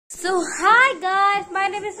So hi guys, my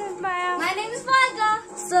name is Ismail. My name is Varga.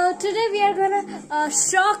 So today we are gonna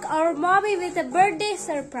shock our mommy with a birthday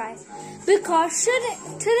surprise because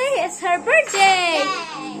today is her birthday.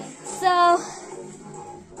 Yay. So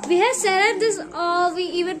we have set up this all. We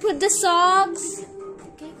even put the songs.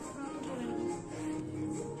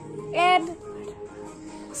 And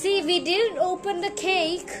see, we didn't open the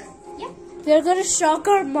cake. Yeah. We are gonna shock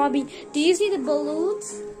our mommy. Do you see the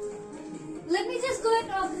balloons? Let me just go and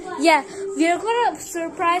open one. Yeah, we are gonna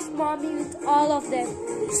surprise mommy with all of them.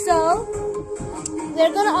 So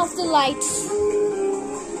we're gonna off the lights,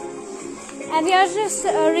 and we are just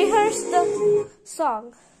rehearse the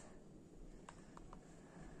song.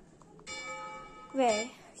 Where?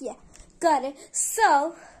 Yeah, got it.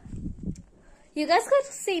 So you guys got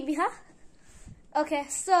to see me, huh? Okay,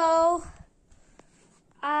 so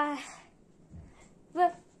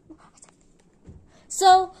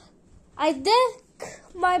I think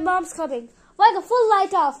my mom's coming. Why the full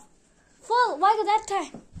light off? Why that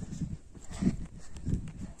time?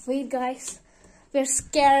 Wait guys, we're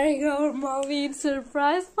scaring our mommy in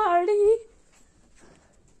surprise party.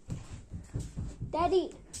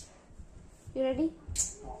 Daddy, you ready?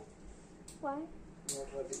 Why? Not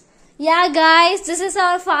ready. Yeah guys, this is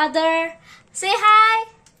our father. Say hi.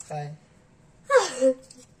 Hi.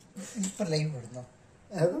 ഇപ്പൊ live ഇടുന്നോ?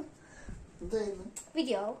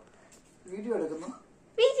 Video. Video എടുക്കുന്നു.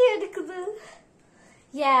 Video എടുക്കുന്നു.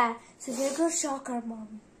 Yeah, so we're gonna shock our mom.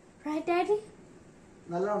 Right, Daddy?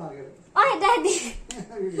 നല്ലോണം അറിയാം. Hi, Daddy.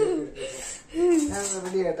 ഞാൻ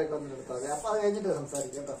ready ആയിട്ടൊക്കെ ഒന്ന് എടുത്താൽ മതി. അപ്പൊ അത് കഴിഞ്ഞിട്ട്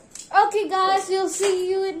സംസാരിക്കാം കേട്ടോ. Okay guys, we'll see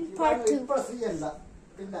you in part 2. ഇപ്പൊ ചെയ്യണ്ട.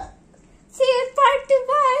 പിന്നെ See you in part 2.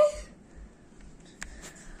 Bye.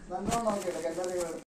 നല്ലോണം നോക്കിയിട്ട്